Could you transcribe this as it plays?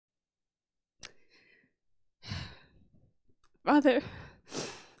Father,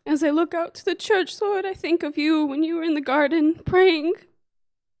 as I look out to the church, Lord, I think of you when you were in the garden praying.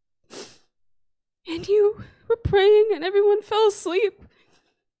 And you were praying and everyone fell asleep.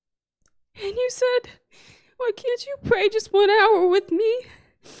 And you said, why can't you pray just 1 hour with me?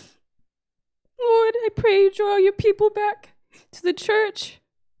 Lord, I pray you draw your people back to the church.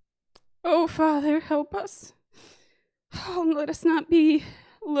 Oh, Father, help us. Oh, let us not be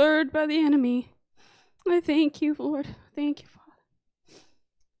lured by the enemy. I thank you, Lord. Thank you, Father.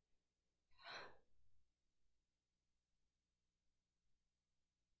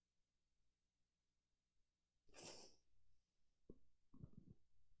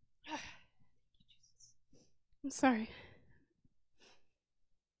 I'm sorry.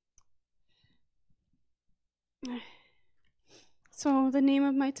 So the name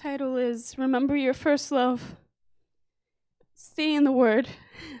of my title is Remember Your First Love. Stay in the Word.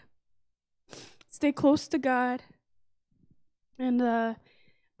 Stay close to God. And the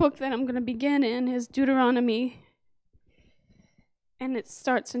book that I'm going to begin in is Deuteronomy. And it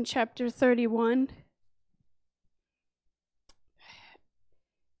starts in chapter 31.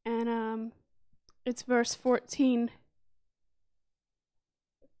 And it's verse 14.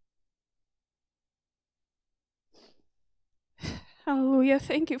 Hallelujah.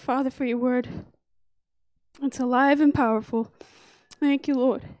 Thank you, Father, for your word. It's alive and powerful. Thank you,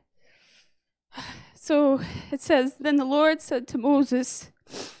 Lord. So it says, Then the Lord said to Moses,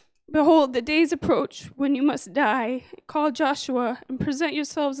 Behold, the days approach when you must die. Call Joshua and present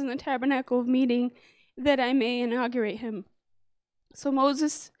yourselves in the tabernacle of meeting, that I may inaugurate him. So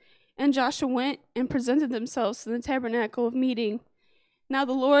Moses and Joshua went and presented themselves to the tabernacle of meeting. Now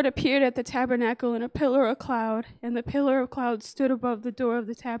the Lord appeared at the tabernacle in a pillar of cloud, and the pillar of cloud stood above the door of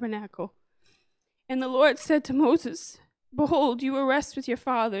the tabernacle. And the Lord said to Moses, Behold, you will rest with your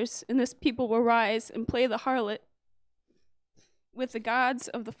fathers, and this people will rise and play the harlot with the gods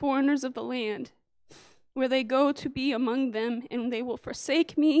of the foreigners of the land, where they go to be among them, and they will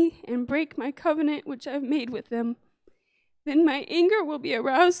forsake me and break my covenant which I have made with them. Then my anger will be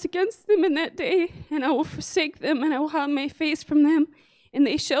aroused against them in that day, and I will forsake them, and I will hide my face from them, and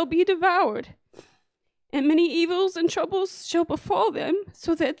they shall be devoured. And many evils and troubles shall befall them,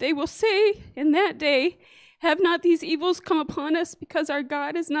 so that they will say in that day, Have not these evils come upon us, because our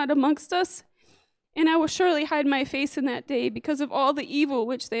God is not amongst us? And I will surely hide my face in that day, because of all the evil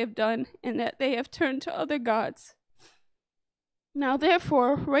which they have done, and that they have turned to other gods. Now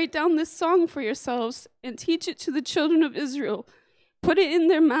therefore, write down this song for yourselves, and teach it to the children of Israel. Put it in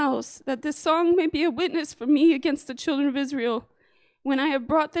their mouths, that this song may be a witness for me against the children of Israel, when I have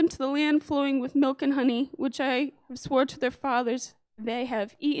brought them to the land flowing with milk and honey, which I have sworn to their fathers. They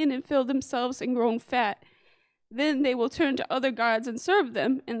have eaten and filled themselves and grown fat. Then they will turn to other gods and serve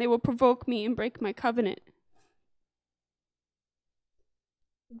them, and they will provoke me and break my covenant.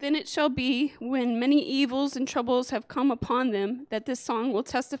 Then it shall be, when many evils and troubles have come upon them, that this song will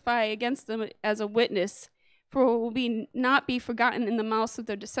testify against them as a witness, for it will not be forgotten in the mouths of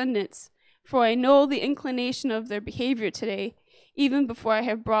their descendants. For I know the inclination of their behavior today, even before I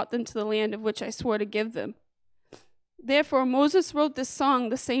have brought them to the land of which I swore to give them. Therefore Moses wrote this song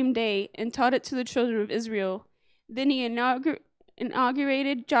the same day, and taught it to the children of Israel. Then he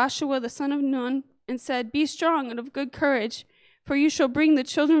inaugurated Joshua the son of Nun, and said, Be strong and of good courage, for you shall bring the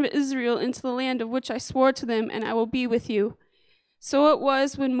children of Israel into the land of which I swore to them, and I will be with you. So it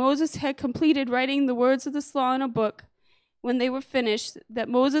was, when Moses had completed writing the words of this law in a book, when they were finished, that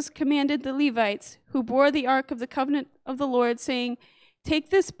Moses commanded the Levites, who bore the ark of the covenant of the Lord, saying, Take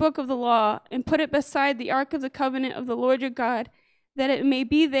this book of the law, and put it beside the ark of the covenant of the Lord your God, that it may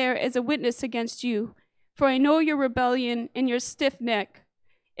be there as a witness against you. For I know your rebellion and your stiff neck.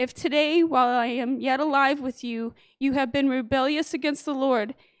 If today, while I am yet alive with you, you have been rebellious against the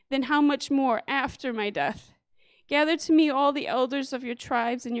Lord, then how much more after my death? Gather to me all the elders of your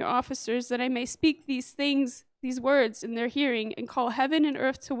tribes and your officers, that I may speak these words in their hearing, and call heaven and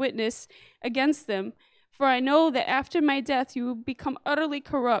earth to witness against them. For I know that after my death you will become utterly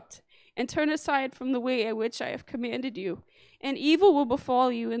corrupt, and turn aside from the way at which I have commanded you. And evil will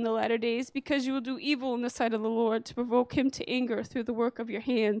befall you in the latter days, because you will do evil in the sight of the Lord, to provoke him to anger through the work of your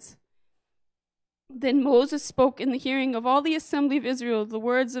hands. Then Moses spoke in the hearing of all the assembly of Israel the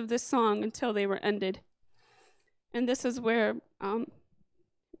words of this song until they were ended. And this is where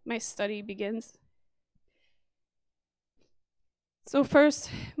my study begins. So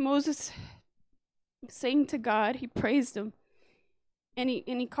first, Moses sang to God. He praised him, and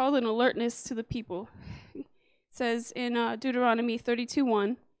he called an alertness to the people. It says in Deuteronomy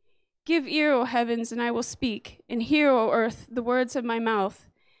 32:1, Give ear, O heavens, and I will speak, and hear, O earth, the words of my mouth.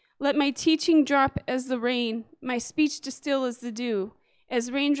 Let my teaching drop as the rain, my speech distill as the dew,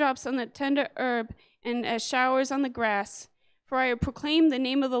 as raindrops on the tender herb and as showers on the grass. For I proclaim the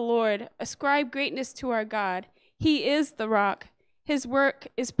name of the Lord, ascribe greatness to our God. He is the rock. His work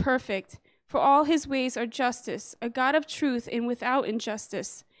is perfect, for all his ways are justice, a God of truth and without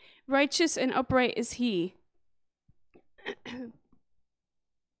injustice. Righteous and upright is he.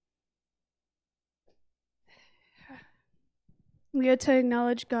 We are to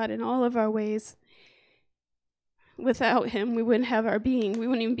acknowledge God in all of our ways. Without him, we wouldn't have our being. We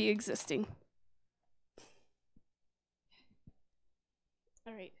wouldn't even be existing.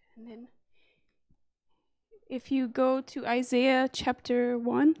 All right, and then if you go to Isaiah chapter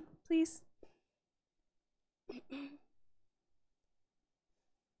 1, please.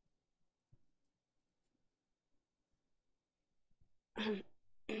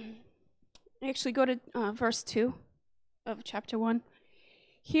 Actually, go to verse 2 of chapter 1.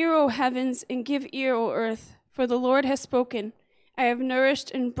 Hear, O heavens, and give ear, O earth, for the Lord has spoken. I have nourished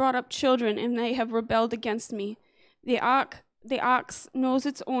and brought up children, and they have rebelled against me. The ox knows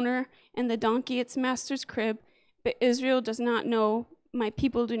its owner, and the donkey its master's crib, but Israel does not know, my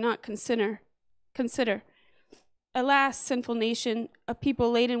people do not consider. Alas, sinful nation, a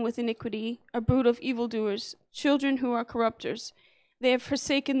people laden with iniquity, a brood of evildoers, children who are corrupters. They have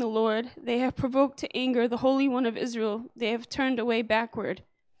forsaken the Lord. They have provoked to anger the Holy One of Israel. They have turned away backward.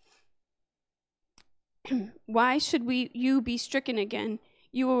 Why should you be stricken again?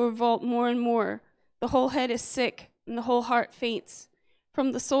 You will revolt more and more. The whole head is sick, and the whole heart faints.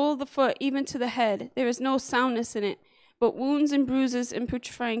 From the sole of the foot even to the head, there is no soundness in it, but wounds and bruises and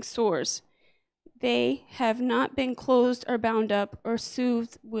putrefying sores. They have not been closed or bound up or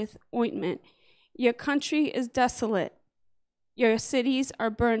soothed with ointment. Your country is desolate. Your cities are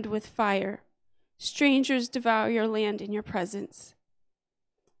burned with fire. Strangers devour your land in your presence.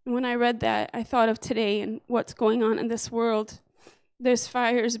 And when I read that, I thought of today and what's going on in this world. There's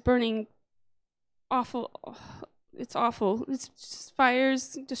fires burning awful. It's awful. It's just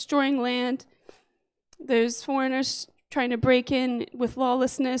fires destroying land. There's foreigners trying to break in with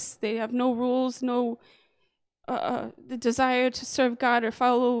lawlessness. They have no rules, no the desire to serve God or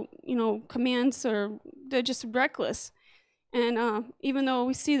follow, commands, or they're just reckless. And even though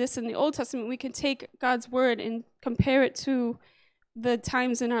we see this in the Old Testament, we can take God's word and compare it to the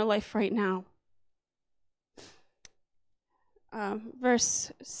times in our life right now.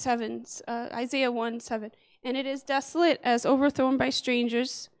 Verse 7, Isaiah 1:7. And it is desolate as overthrown by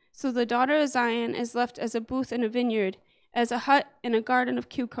strangers, so the daughter of Zion is left as a booth in a vineyard, as a hut in a garden of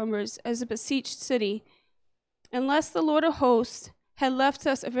cucumbers, as a besieged city. Unless the Lord of hosts had left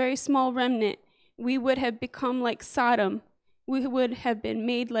us a very small remnant, we would have become like Sodom. We would have been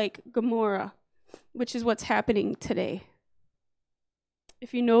made like Gomorrah, which is what's happening today.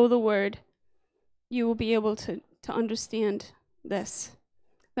 If you know the word, you will be able to understand this.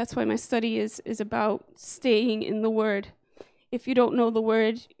 That's why my study is about staying in the word. If you don't know the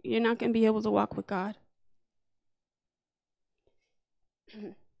word, you're not going to be able to walk with God.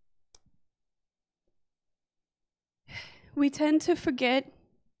 We tend to forget,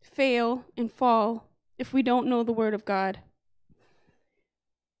 fail, and fall if we don't know the word of God.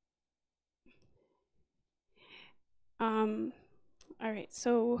 All right,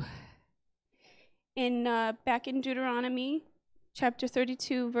 so back in Deuteronomy chapter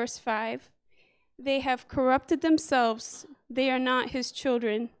 32, verse 5, they have corrupted themselves. They are not his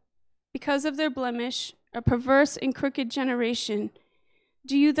children. Because of their blemish, a perverse and crooked generation.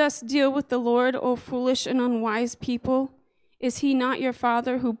 Do you thus deal with the Lord, O foolish and unwise people? Is he not your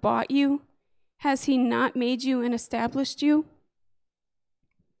father who bought you? Has he not made you and established you?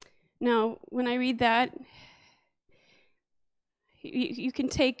 Now, when I read that, you can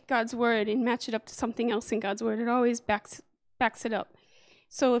take God's word and match it up to something else in God's word. It always backs it up.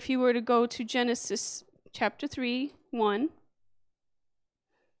 So if you were to go to Genesis chapter 3:1,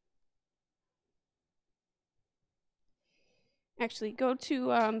 actually go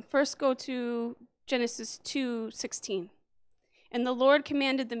to Genesis 2:16. And the Lord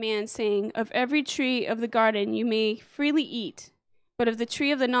commanded the man, saying, of every tree of the garden you may freely eat, but of the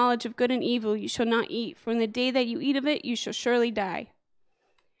tree of the knowledge of good and evil you shall not eat, for in the day that you eat of it you shall surely die.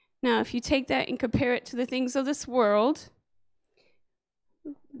 Now, if you take that and compare it to the things of this world,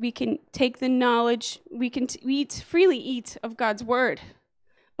 we can take the knowledge, we can freely eat of God's word.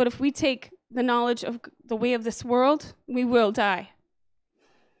 But if we take the knowledge of the way of this world, we will die.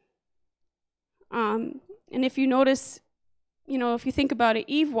 And if you notice, if you think about it,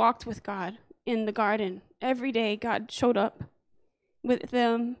 Eve walked with God in the garden. Every day God showed up with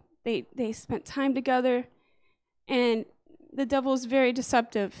them. They spent time together, and the devil is very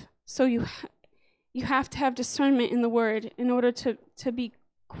deceptive. So you have to have discernment in the word in order to be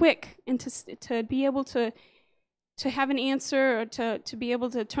quick and to be able to have an answer, or to be able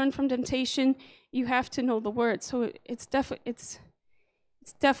to turn from temptation. You have to know the word. So it's definitely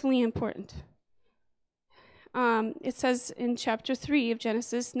important. It says in chapter 3 of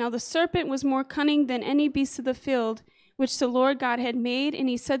Genesis, "Now the serpent was more cunning than any beast of the field, which the Lord God had made. And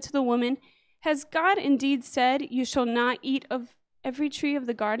he said to the woman, 'Has God indeed said, you shall not eat of every tree of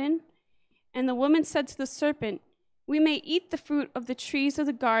the garden?' And the woman said to the serpent, 'We may eat the fruit of the trees of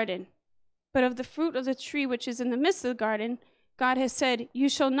the garden, but of the fruit of the tree which is in the midst of the garden, God has said, you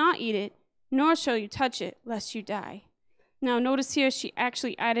shall not eat it, nor shall you touch it, lest you die.'" Now notice here, she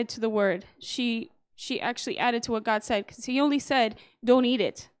actually added to the word. She actually added to what God said, because he only said, don't eat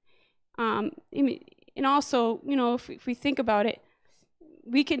it. And also, if we think about it,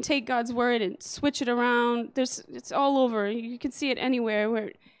 we can take God's word and switch it around. It's all over. You can see it anywhere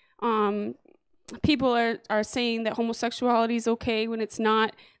where people are saying that homosexuality is okay when it's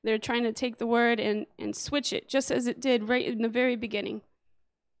not. They're trying to take the word and switch it, just as it did right in the very beginning.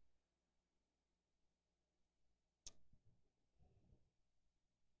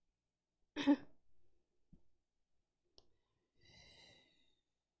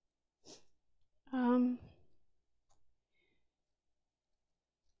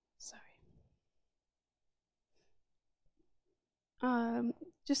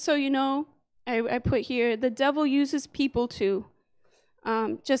 Just so you know, I put here, the devil uses people too,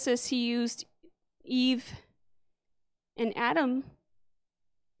 just as he used Eve and Adam.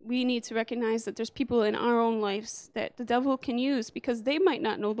 We need to recognize that there's people in our own lives that the devil can use, because they might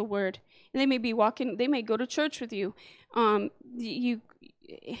not know the word, and they may be they may go to church with you.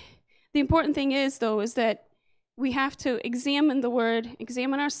 The important thing is, though, is that we have to examine the word,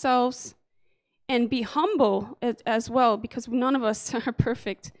 examine ourselves, and be humble as well, because none of us are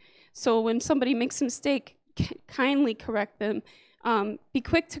perfect. So when somebody makes a mistake, kindly correct them. Be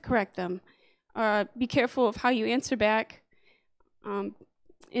quick to correct them. Be careful of how you answer back. And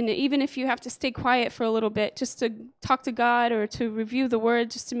even if you have to stay quiet for a little bit, just to talk to God or to review the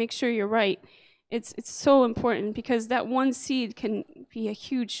word, just to make sure you're right. It's so important, because that one seed can be a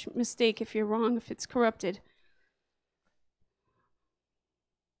huge mistake if you're wrong, if it's corrupted.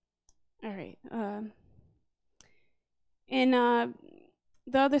 All right. And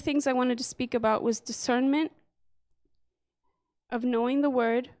the other things I wanted to speak about was discernment of knowing the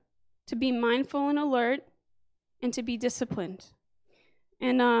word, to be mindful and alert, and to be disciplined.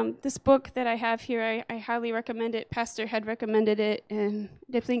 And this book that I have here, I highly recommend it. Pastor had recommended it, and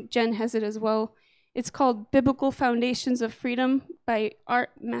I think Jen has it as well. It's called Biblical Foundations of Freedom by Art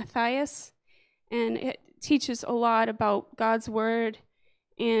Mathias, and it teaches a lot about God's word,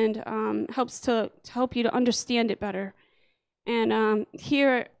 and helps to help you to understand it better. And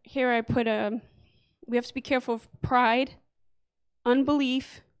here I put we have to be careful of pride,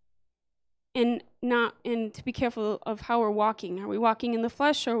 unbelief, and to be careful of how we're walking. Are we walking in the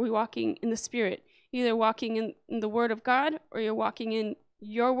flesh, or are we walking in the spirit? Either walking in the word of God, or you're walking in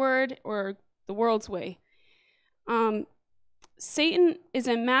your word or the world's way. Satan is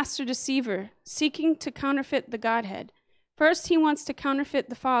a master deceiver, seeking to counterfeit the Godhead. First, he wants to counterfeit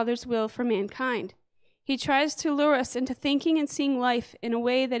the Father's will for mankind. He tries to lure us into thinking and seeing life in a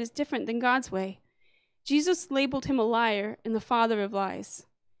way that is different than God's way. Jesus labeled him a liar and the father of lies.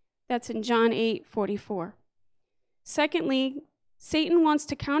 That's in John 8:44. Secondly, Satan wants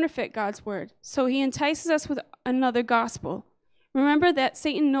to counterfeit God's word, so he entices us with another gospel. Remember that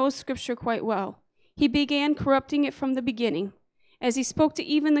Satan knows Scripture quite well. He began corrupting it from the beginning. As he spoke to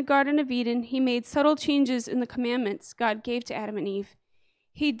Eve in the Garden of Eden, he made subtle changes in the commandments God gave to Adam and Eve.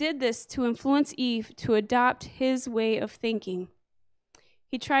 He did this to influence Eve to adopt his way of thinking.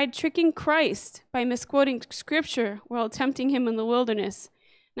 He tried tricking Christ by misquoting Scripture while tempting him in the wilderness.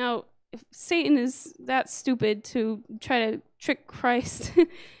 Now, if Satan is that stupid to try to trick Christ,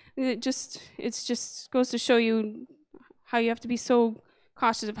 it just goes to show you how you have to be so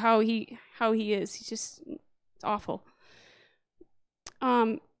cautious of how he is. It's awful.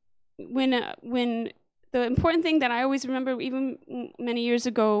 When the important thing that I always remember, even many years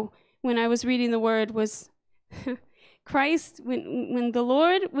ago when I was reading the word, was Christ, when the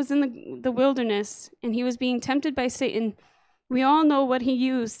Lord was in the wilderness and he was being tempted by Satan, we all know what he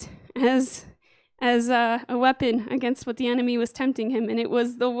used as a weapon against what the enemy was tempting him, and it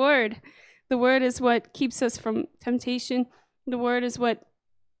was the word. The word is what keeps us from temptation. The word is what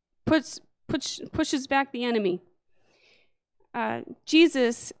pushes back the enemy.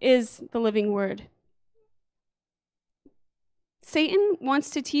 Jesus is the living word. Satan wants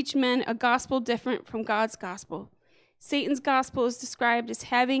to teach men a gospel different from God's gospel. Satan's gospel is described as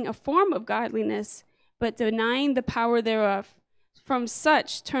having a form of godliness, but denying the power thereof. From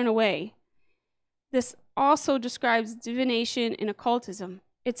such turn away. This also describes divination and occultism.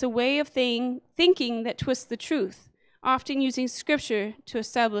 It's a way of thinking that twists the truth, often using scripture to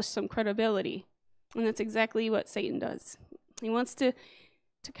establish some credibility. And that's exactly what Satan does. He wants to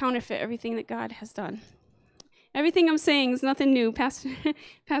counterfeit everything that God has done. Everything I'm saying is nothing new.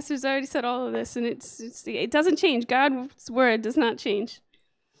 Pastor's already said all of this, and it doesn't change. God's word does not change.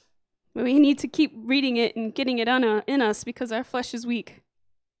 But we need to keep reading it and getting it in us because our flesh is weak.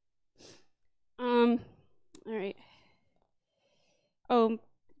 All right. Oh,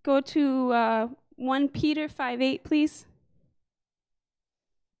 go to 1 Peter 5:8, please.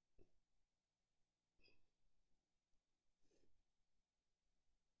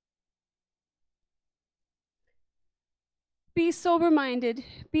 Be sober-minded,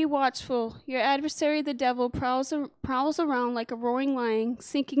 be watchful. Your adversary, the devil, prowls around like a roaring lion,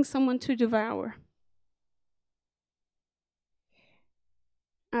 seeking someone to devour.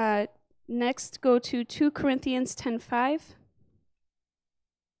 Next, go to 2 Corinthians 10:5.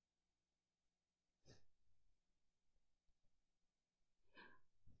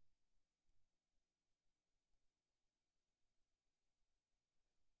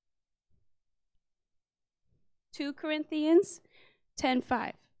 Two Corinthians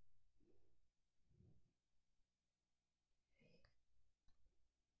 10:5.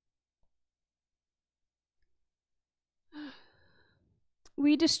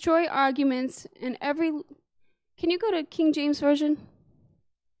 We destroy arguments and every... Can you go to King James Version?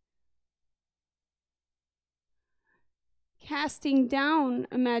 Casting down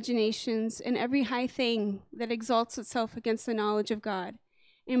imaginations and every high thing that exalts itself against the knowledge of God,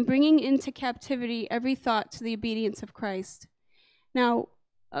 and bringing into captivity every thought to the obedience of Christ. Now,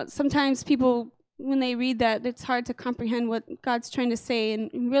 sometimes people, when they read that, it's hard to comprehend what God's trying to say,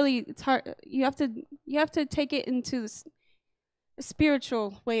 and really, it's hard. You have to take it into a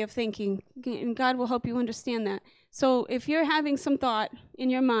spiritual way of thinking, and God will help you understand that. So, if you're having some thought in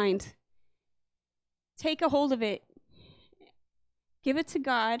your mind, take a hold of it, give it to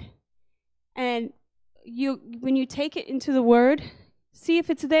God, and when you take it into the Word, see if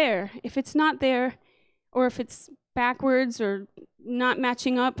it's there. If it's not there, or if it's backwards or not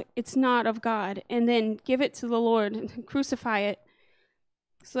matching up, it's not of God. And then give it to the Lord and crucify it.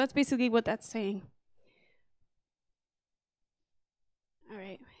 So that's basically what that's saying. All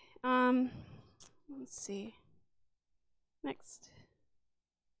right. Let's see. Next.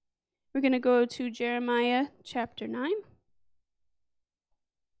 We're going to go to Jeremiah chapter 9.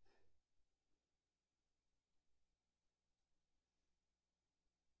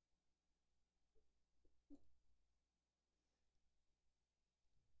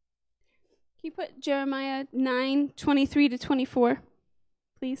 Can you put Jeremiah 9:23-24,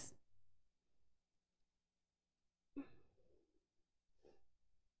 please?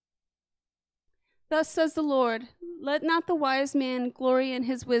 Thus says the Lord, let not the wise man glory in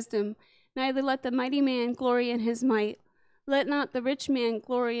his wisdom, neither let the mighty man glory in his might. Let not the rich man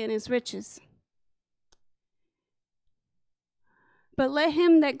glory in his riches. But let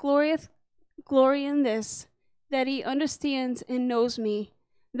him that glorieth glory in this, that he understands and knows me,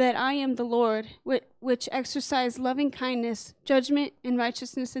 that I am the Lord, which exercise loving kindness, judgment, and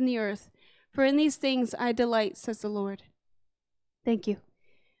righteousness in the earth. For in these things I delight, says the Lord. Thank you.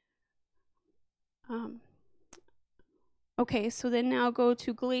 Okay, so then now go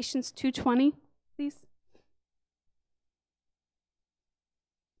to Galatians 2:20, please.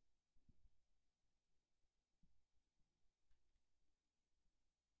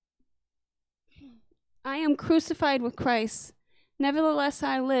 I am crucified with Christ. Nevertheless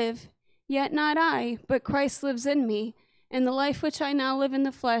I live, yet not I, but Christ lives in me. And the life which I now live in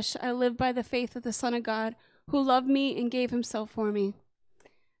the flesh, I live by the faith of the Son of God, who loved me and gave himself for me.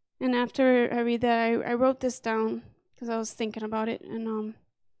 And after I read that, I wrote this down because I was thinking about it. And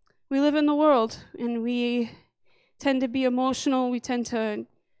we live in the world, and we tend to be emotional.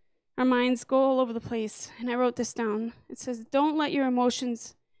 Our minds go all over the place. And I wrote this down. It says, don't let your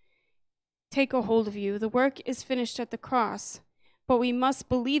emotions take a hold of you. The work is finished at the cross. But we must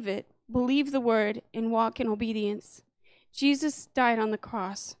believe it, believe the word, and walk in obedience. Jesus died on the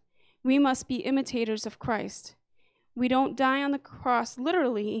cross. We must be imitators of Christ. We don't die on the cross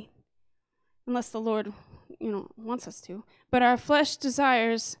literally, unless the Lord, wants us to. But our flesh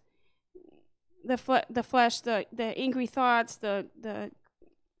desires the flesh, the angry thoughts, the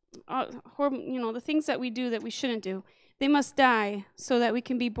horrible, the things that we do that we shouldn't do. They must die so that we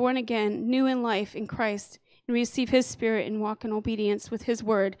can be born again, new in life in Christ, and receive his spirit and walk in obedience with his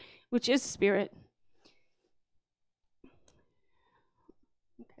word, which is spirit.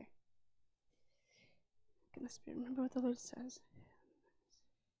 Spirit. Remember what the Lord says.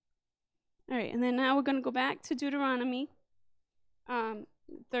 All right, and then now we're going to go back to Deuteronomy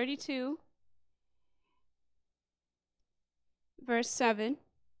 32, verse 7.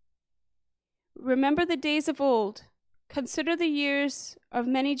 Remember the days of old. Consider the years of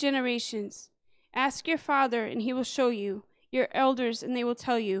many generations. Ask your father, and he will show you, your elders, and they will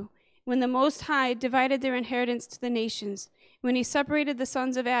tell you. When the Most High divided their inheritance to the nations, when he separated the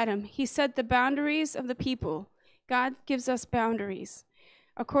sons of Adam, he set the boundaries of the people. God gives us boundaries,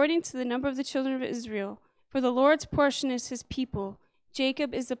 according to the number of the children of Israel. For the Lord's portion is his people.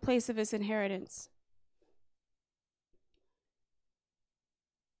 Jacob is the place of his inheritance.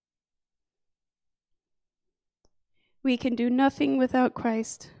 We can do nothing without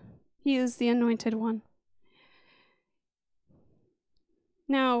Christ. He is the anointed one.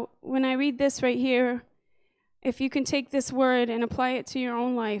 Now, when I read this right here, if you can take this word and apply it to your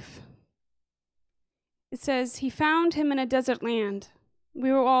own life, it says, he found him in a desert land.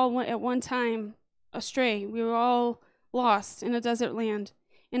 We were all at one time astray. We were all lost in a desert land,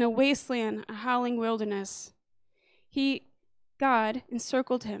 in a wasteland, a howling wilderness. God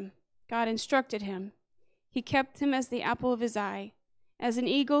encircled him. God instructed him. He kept him as the apple of his eye. As an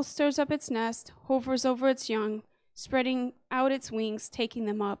eagle stirs up its nest, hovers over its young, spreading out its wings, taking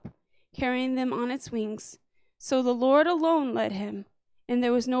them up, carrying them on its wings. So the Lord alone led him, and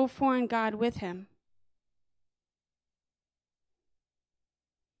there was no foreign god with him.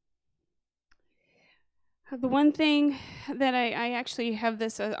 The one thing that I actually have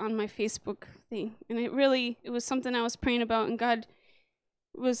this on my Facebook thing, and it was something I was praying about, and God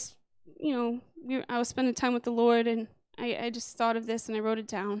was, I was spending time with the Lord, and I just thought of this, and I wrote it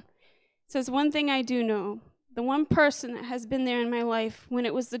down. It says, one thing I do know, the one person that has been there in my life when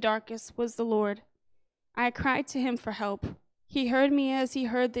it was the darkest was the Lord. I cried to him for help. He heard me as he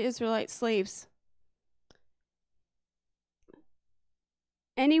heard the Israelite slaves.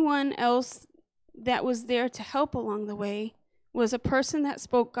 Anyone else that was there to help along the way was a person that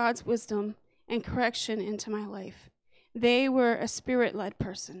spoke God's wisdom and correction into my life. They were a spirit-led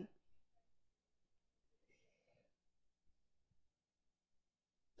person.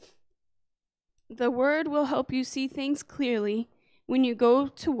 The word will help you see things clearly when you go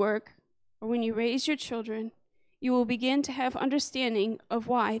to work or when you raise your children. You will begin to have understanding of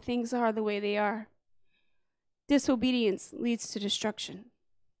why things are the way they are. Disobedience leads to destruction.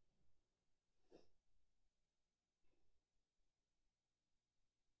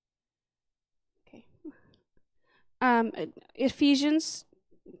 Okay. Ephesians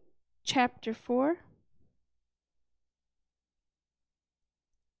chapter 4.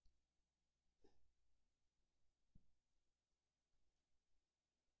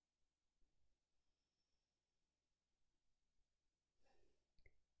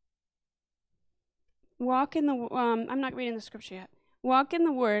 Walk in the, I'm not reading the scripture yet. Walk in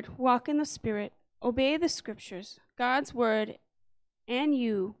the word, walk in the spirit, obey the scriptures, God's word, and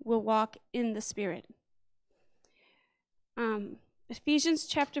you will walk in the spirit. Ephesians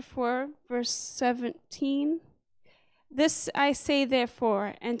chapter 4, verse 17. This I say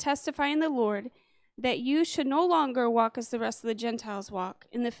therefore, and testify in the Lord, that you should no longer walk as the rest of the Gentiles walk,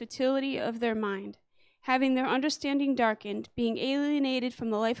 in the futility of their mind, having their understanding darkened, being alienated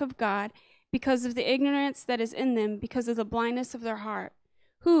from the life of God, because of the ignorance that is in them, because of the blindness of their heart,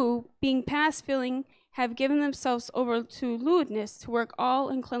 who, being past feeling, have given themselves over to lewdness, to work all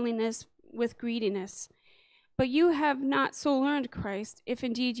uncleanliness with greediness. But you have not so learned Christ, if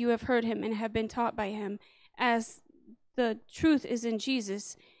indeed you have heard him and have been taught by him, as the truth is in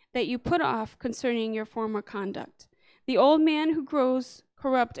Jesus, that you put off concerning your former conduct the old man who grows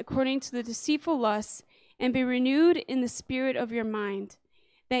corrupt according to the deceitful lusts, and be renewed in the spirit of your mind,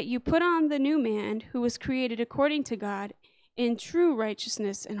 that you put on the new man who was created according to God in true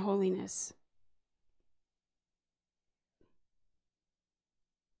righteousness and holiness.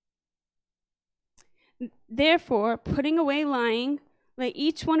 Therefore, putting away lying, let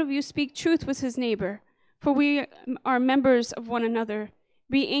each one of you speak truth with his neighbor, for we are members of one another.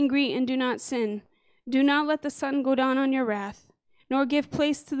 Be angry and do not sin. Do not let the sun go down on your wrath, nor give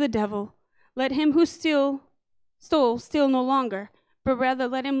place to the devil. Let him who stole steal no longer, but rather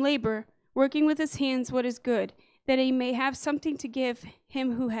let him labor, working with his hands what is good, that he may have something to give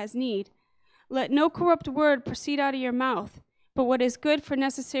him who has need. Let no corrupt word proceed out of your mouth, but what is good for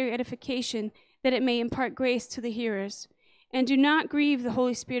necessary edification, that it may impart grace to the hearers. And do not grieve the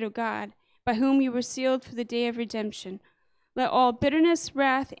Holy Spirit of God, by whom you were sealed for the day of redemption. Let all bitterness,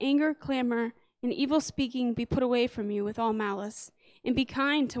 wrath, anger, clamor, and evil speaking be put away from you with all malice. And be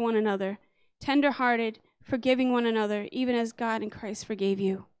kind to one another, tender-hearted, forgiving one another, even as God in Christ forgave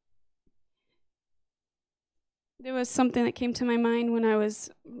you. There was something that came to my mind when I was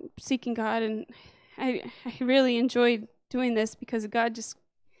seeking God, and I really enjoyed doing this because God just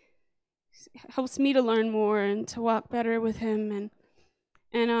helps me to learn more and to walk better with Him.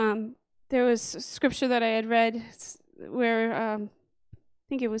 And there was a scripture that I had read where I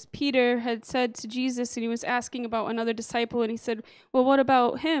think it was Peter had said to Jesus, and he was asking about another disciple, and he said, "Well, what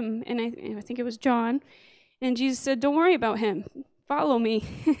about him?" And I think it was John, and Jesus said, "Don't worry about him. Follow me."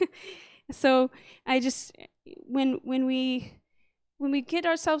 So I just when we get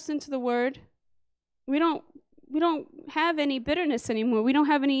ourselves into the Word, we don't have any bitterness anymore. We don't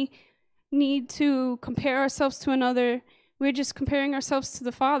have any need to compare ourselves to another. We're just comparing ourselves to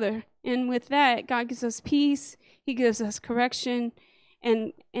the Father. And with that, God gives us peace. He gives us correction.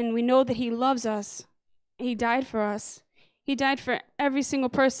 And we know that He loves us. He died for us. He died for every single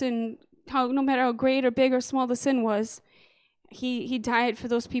person, no matter how great or big or small the sin was. He died for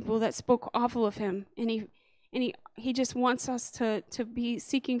those people that spoke awful of Him. And he just wants us to be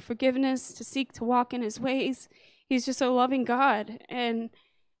seeking forgiveness, to seek to walk in His ways. He's just a loving God. And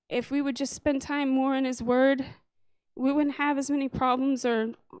if we would just spend time more in His Word, we wouldn't have as many problems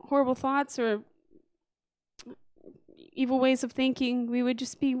or horrible thoughts or evil ways of thinking. We would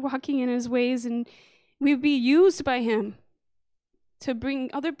just be walking in His ways, and we would be used by Him to bring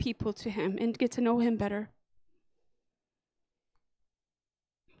other people to Him and get to know Him better.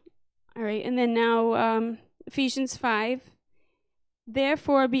 All right, and then now Ephesians 5.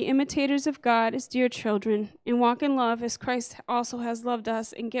 Therefore, be imitators of God as dear children, and walk in love as Christ also has loved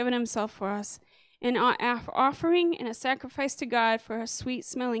us and given Himself for us, an offering and a sacrifice to God for a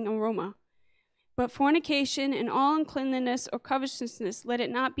sweet-smelling aroma. But fornication and all uncleanness or covetousness, let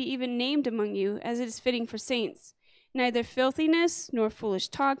it not be even named among you, as it is fitting for saints. Neither filthiness, nor foolish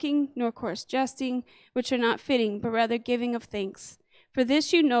talking, nor coarse jesting, which are not fitting, but rather giving of thanks. For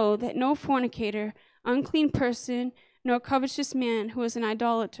this you know, that no fornicator, unclean person, nor covetous man who is an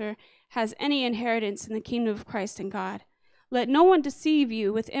idolater has any inheritance in the kingdom of Christ and God. Let no one deceive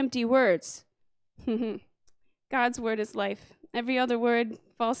you with empty words. God's word is life. Every other word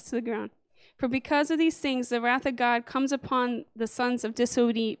falls to the ground. For because of these things, the wrath of God comes upon the sons of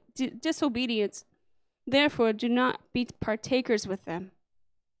disobedience. Therefore, do not be partakers with them.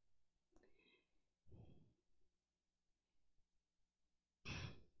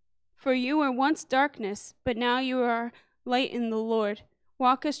 For you were once darkness, but now you are light in the Lord.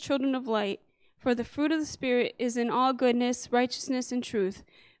 Walk as children of light, for the fruit of the Spirit is in all goodness, righteousness, and truth,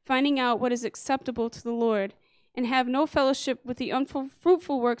 finding out what is acceptable to the Lord, and have no fellowship with the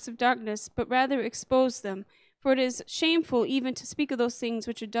unfruitful works of darkness, but rather expose them, for it is shameful even to speak of those things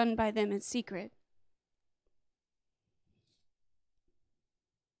which are done by them in secret.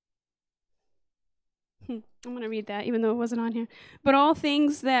 I'm going to read that, even though it wasn't on here. But all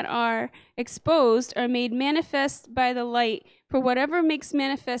things that are exposed are made manifest by the light, for whatever makes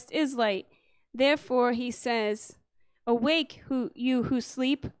manifest is light. Therefore, he says, awake, you who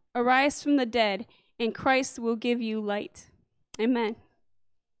sleep, arise from the dead, and Christ will give you light. Amen.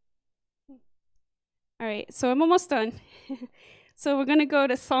 All right, so I'm almost done. So we're going to go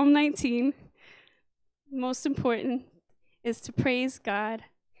to Psalm 19. Most important is to praise God.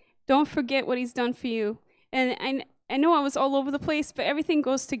 Don't forget what He's done for you. And I know I was all over the place, but everything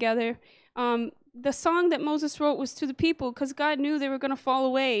goes together. The song that Moses wrote was to the people because God knew they were going to fall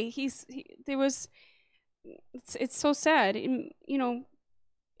away. It's so sad. And,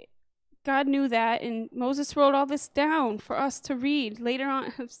 God knew that, and Moses wrote all this down for us to read later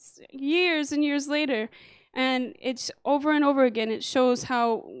on, years and years later. And it's over and over again. It shows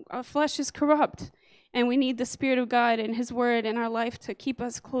how our flesh is corrupt, and we need the Spirit of God and His Word in our life to keep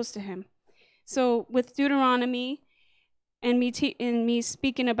us close to Him. So with Deuteronomy and me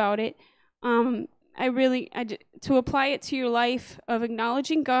speaking about it, to apply it to your life of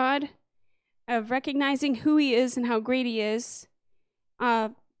acknowledging God, of recognizing who He is and how great He is,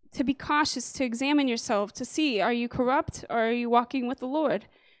 to be cautious, to examine yourself, to see, are you corrupt or are you walking with the Lord?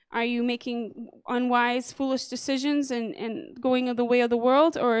 Are you making unwise, foolish decisions and going the way of the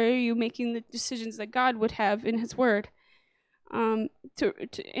world, or are you making the decisions that God would have in His Word?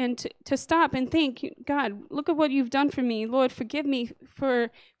 To stop and think, God, look at what You've done for me. Lord, forgive me for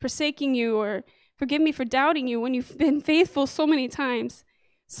forsaking You, or forgive me for doubting You when You've been faithful so many times.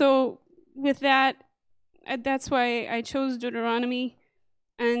 So with that, that's why I chose Deuteronomy.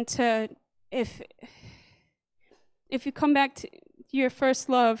 And if you come back to your first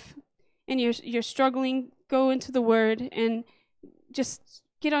love and you're struggling, go into the Word and just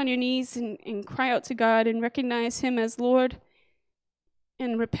get on your knees and cry out to God and recognize Him as Lord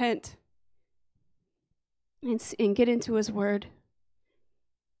and repent and get into His Word.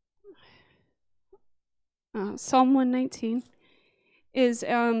 Psalm 119 is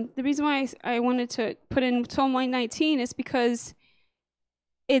the reason why I wanted to put in Psalm 119 is because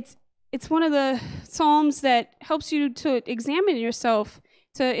it's one of the psalms that helps you to examine yourself.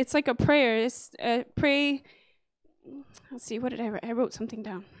 It's like a prayer. It's pray. Let's see, what did I write? I wrote something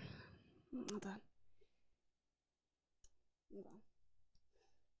down. Hold on.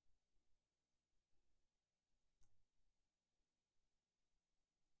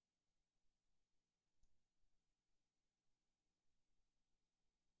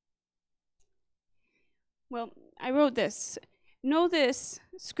 Well, I wrote this. Know this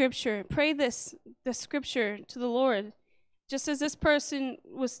scripture. Pray the scripture to the Lord. Just as this person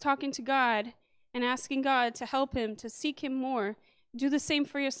was talking to God and asking God to help him, to seek him more, do the same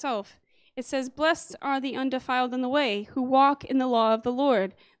for yourself. It says, blessed are the undefiled in the way, who walk in the law of the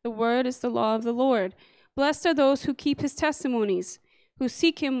Lord. The word is the law of the Lord. Blessed are those who keep his testimonies, who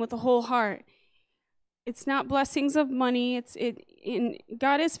seek him with a whole heart. It's not blessings of money.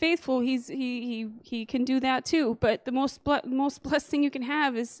 God is faithful. He can do that too. But the most blessed thing you can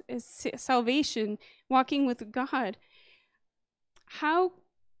have is salvation, walking with God. How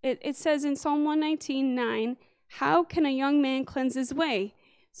it says in Psalm 119:9, how can a young man cleanse his way?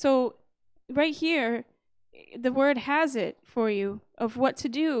 So right here, the word has it for you of what to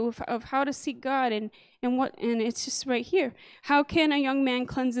do, of how to seek God, and it's just right here. How can a young man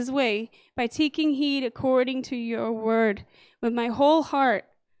cleanse his way? By taking heed according to your word. With my whole heart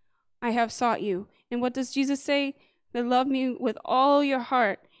I have sought you. And what does Jesus say? To love me with all your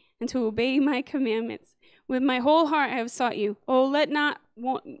heart and to obey my commandments. With my whole heart I have sought you. Oh, let not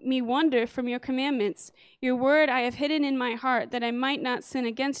me wander from your commandments. Your word I have hidden in my heart, that I might not sin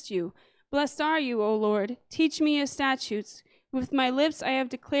against you. Blessed are you, O Lord. Teach me your statutes. With my lips I have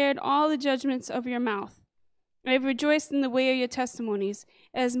declared all the judgments of your mouth. I have rejoiced in the way of your testimonies,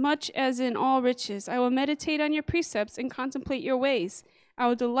 as much as in all riches. I will meditate on your precepts and contemplate your ways. I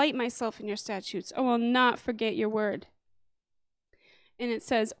will delight myself in your statutes. I will not forget your word. And it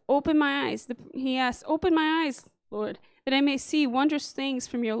says, open my eyes. He asks, open my eyes, Lord, that I may see wondrous things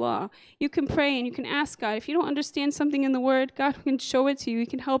from your law. You can pray and you can ask God. If you don't understand something in the word, God can show it to you. He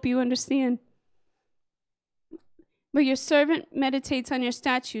can help you understand. But your servant meditates on your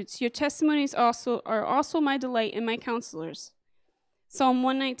statutes. Your testimonies are also my delight and my counselors. Psalm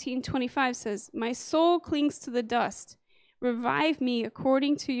 119:25 says, my soul clings to the dust. Revive me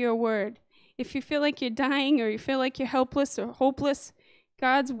according to your word. If you feel like you're dying or you feel like you're helpless or hopeless,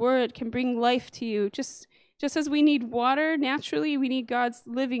 God's word can bring life to you. Just as we need water naturally, we need God's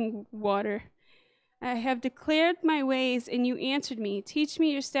living water. I have declared my ways, and you answered me. Teach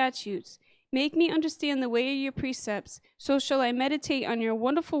me your statutes. Make me understand the way of your precepts. So shall I meditate on your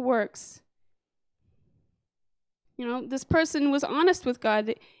wonderful works. You know, this person was honest with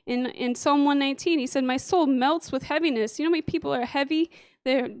God. In Psalm 119, he said, my soul melts with heaviness. You know how many people are heavy?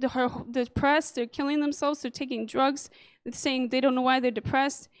 They're depressed. They're killing themselves. They're taking drugs. They're saying they don't know why they're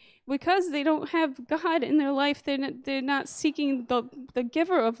depressed. Because they don't have God in their life, they're not seeking the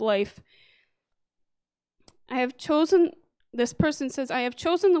giver of life. This person says, I have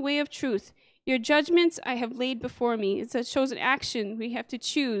chosen the way of truth. Your judgments I have laid before me. It shows an action. We have to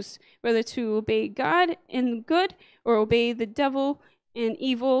choose whether to obey God in good or obey the devil and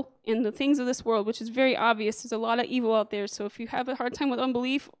evil and the things of this world, which is very obvious. There's a lot of evil out there. So if you have a hard time with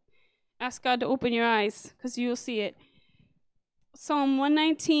unbelief, ask God to open your eyes because you'll see it. Psalm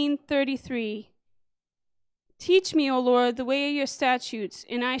 119:33. Teach me, O Lord, the way of your statutes,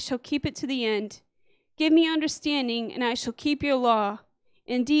 and I shall keep it to the end. Give me understanding, and I shall keep your law.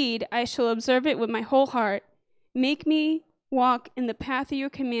 Indeed, I shall observe it with my whole heart. Make me walk in the path of your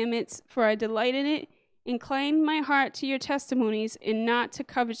commandments, for I delight in it. Incline my heart to your testimonies and not to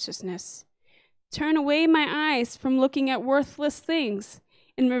covetousness. Turn away my eyes from looking at worthless things,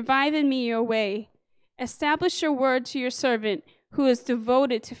 and revive in me your way. Establish your word to your servant, who is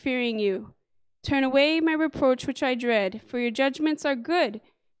devoted to fearing you. Turn away my reproach which I dread, for your judgments are good.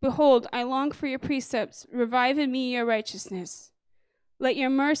 Behold, I long for your precepts. Revive in me your righteousness. Let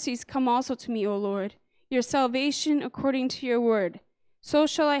your mercies come also to me, O Lord, your salvation according to your word. So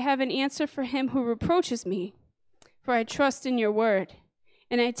shall I have an answer for him who reproaches me, for I trust in your word.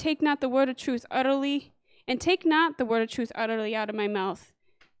 And I take not the word of truth utterly, out of my mouth.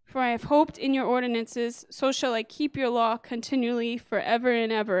 For I have hoped in your ordinances, so shall I keep your law continually forever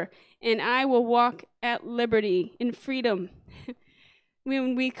and ever, and I will walk at liberty, in freedom.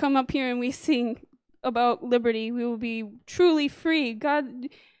 When we come up here and we sing about liberty, we will be truly free. God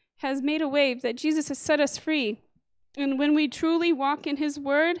has made a way that Jesus has set us free. And when we truly walk in his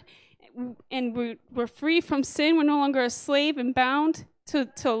word, and we're free from sin, we're no longer a slave and bound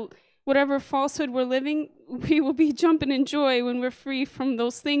to whatever falsehood we're living, we will be jumping in joy when we're free from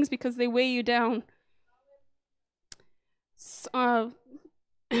those things because they weigh you down.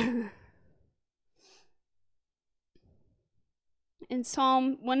 In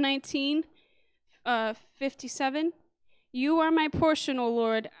Psalm 119, 57, you are my portion, O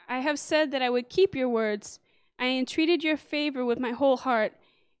Lord. I have said that I would keep your words. I entreated your favor with my whole heart.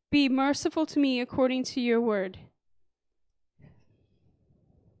 Be merciful to me according to your word.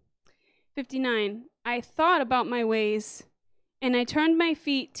 59, I thought about my ways, and I turned my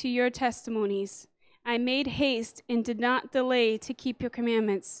feet to your testimonies. I made haste and did not delay to keep your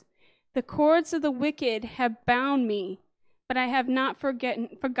commandments. The cords of the wicked have bound me, but I have not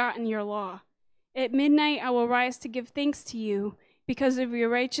forgotten your law. At midnight I will rise to give thanks to you because of your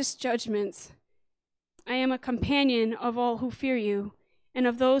righteous judgments. I am a companion of all who fear you, and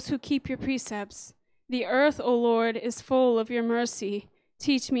of those who keep your precepts. The earth, O Lord, is full of your mercy.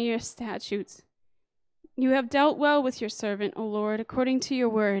 Teach me your statutes. You have dealt well with your servant, O Lord, according to your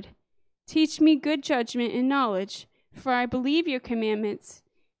word. Teach me good judgment and knowledge, for I believe your commandments.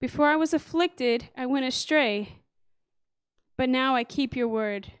 Before I was afflicted, I went astray, but now I keep your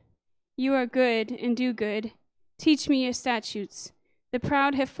word. You are good and do good. Teach me your statutes. The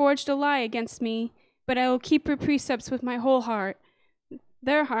proud have forged a lie against me, but I will keep your precepts with my whole heart.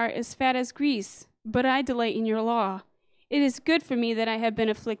 Their heart is fat as grease, but I delight in your law. It is good for me that I have been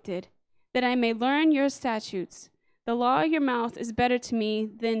afflicted, that I may learn your statutes. The law of your mouth is better to me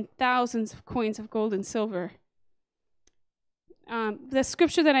than thousands of coins of gold and silver. The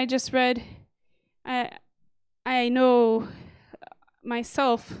scripture that I just read, I know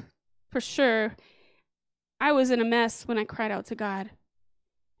myself for sure, I was in a mess when I cried out to God.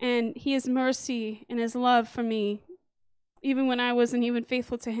 And his mercy and his love for me, even when I wasn't even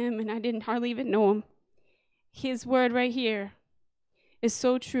faithful to him and I didn't hardly even know him, his word right here is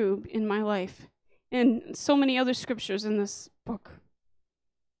so true in my life. And so many other scriptures in this book.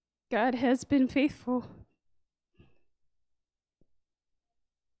 God has been faithful.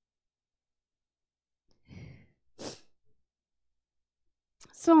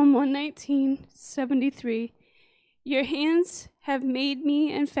 Psalm 119, 73. Your hands have made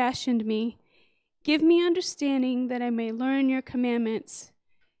me and fashioned me. Give me understanding that I may learn your commandments.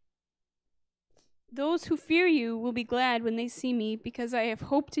 Those who fear you will be glad when they see me, because I have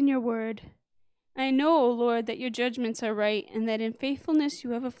hoped in your word. I know, O Lord, that your judgments are right, and that in faithfulness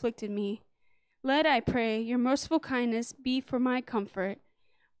you have afflicted me. Let, I pray, your merciful kindness be for my comfort,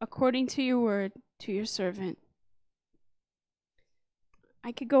 according to your word, to your servant.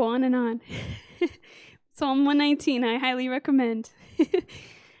 I could go on and on. Psalm 119, I highly recommend.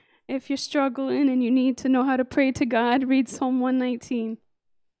 If you're struggling and you need to know how to pray to God, read Psalm 119.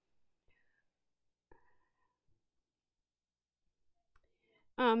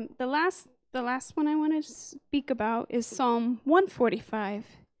 The last one I want to speak about is Psalm 145,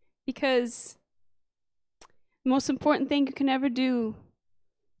 because the most important thing you can ever do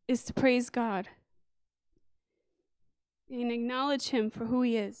is to praise God and acknowledge him for who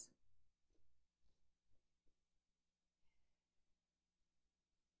he is.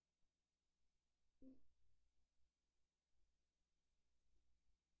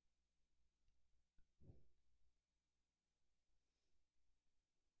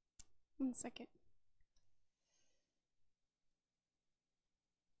 One second.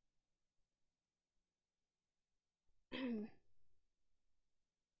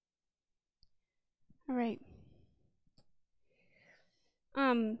 All right.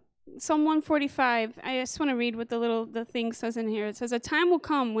 Psalm 145, I just want to read what the thing says in here. It says, a time will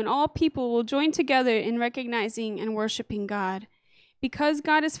come when all people will join together in recognizing and worshiping God. Because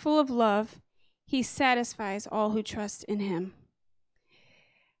God is full of love, he satisfies all who trust in him.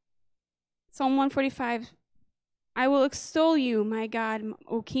 Psalm 145, I will extol you, my God,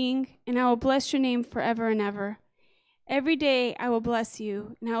 O King, and I will bless your name forever and ever. Every day I will bless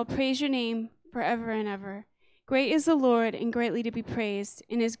you, and I will praise your name forever and ever. Great is the Lord, and greatly to be praised,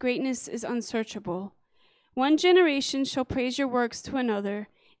 and his greatness is unsearchable. One generation shall praise your works to another,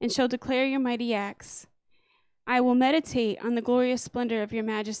 and shall declare your mighty acts. I will meditate on the glorious splendor of your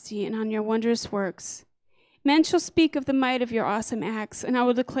majesty and on your wondrous works. Men shall speak of the might of your awesome acts, and I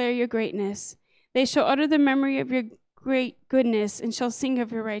will declare your greatness. They shall utter the memory of your great goodness, and shall sing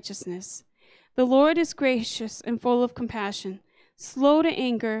of your righteousness. The Lord is gracious and full of compassion, slow to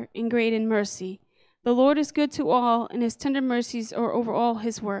anger and great in mercy. The Lord is good to all, and his tender mercies are over all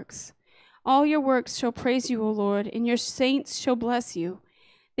his works. All your works shall praise you, O Lord, and your saints shall bless you.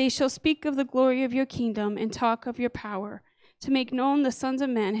 They shall speak of the glory of your kingdom and talk of your power, to make known the sons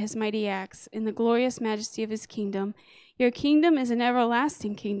of men his mighty acts, and the glorious majesty of his kingdom. Your kingdom is an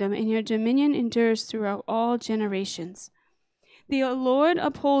everlasting kingdom, and your dominion endures throughout all generations. The Lord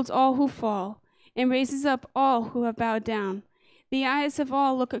upholds all who fall, and raises up all who have bowed down. The eyes of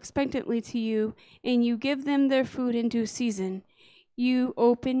all look expectantly to you, and you give them their food in due season. You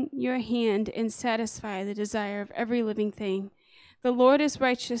open your hand and satisfy the desire of every living thing. The Lord is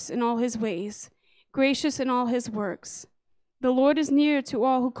righteous in all his ways, gracious in all his works. The Lord is near to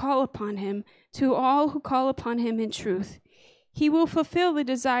all who call upon him, to all who call upon him in truth. He will fulfill the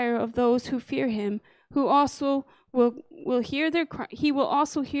desire of those who fear him, who also will hear their cry. He will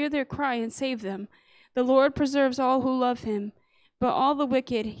also hear their cry and save them. The Lord preserves all who love him, but all the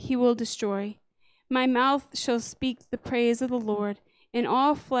wicked he will destroy. My mouth shall speak the praise of the Lord, and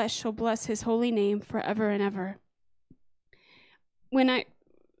all flesh shall bless his holy name forever and ever.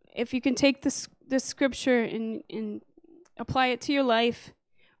 If you can take this scripture and apply it to your life,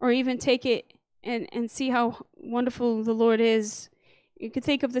 or even take it and see how wonderful the Lord is, you could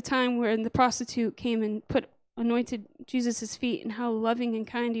think of the time where the prostitute came and anointed Jesus' feet, and how loving and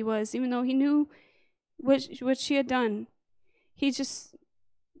kind he was, even though he knew what she had done.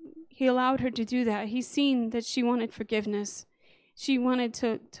 He allowed her to do that. He's seen that she wanted forgiveness. She wanted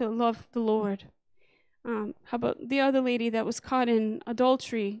to love the Lord. How about the other lady that was caught in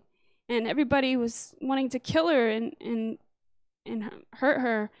adultery, and everybody was wanting to kill her and hurt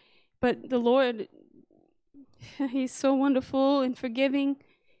her, but the Lord, he's so wonderful and forgiving.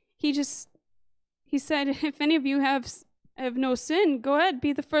 He said, if any of you have no sin, go ahead,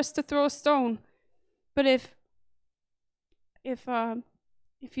 be the first to throw a stone. But if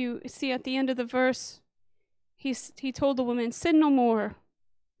you see at the end of the verse, he told the woman, sin no more,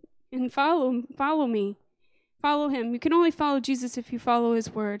 and follow me, follow him. You can only follow Jesus if you follow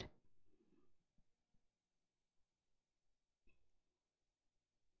his word.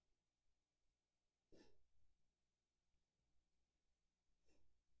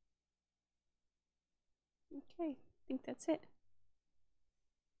 Okay, I think that's it.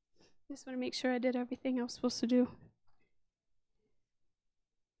 Just want to make sure I did everything I was supposed to do.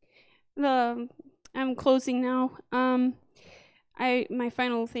 I'm closing now. My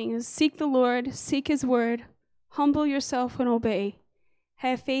final thing is seek the Lord, seek his word, humble yourself and obey.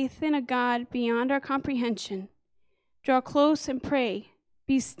 Have faith in a God beyond our comprehension. Draw close and pray.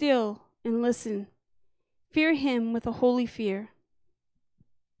 Be still and listen. Fear him with a holy fear.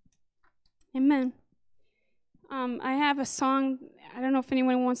 Amen. I have a song. I don't know if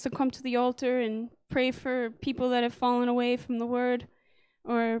anyone wants to come to the altar and pray for people that have fallen away from the word,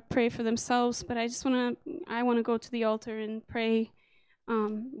 or pray for themselves. But I want to go to the altar and pray,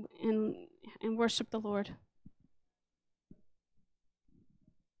 and worship the Lord.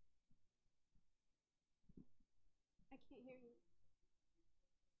 I can't hear you.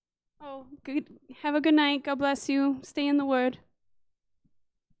 Oh, good. Have a good night. God bless you. Stay in the word.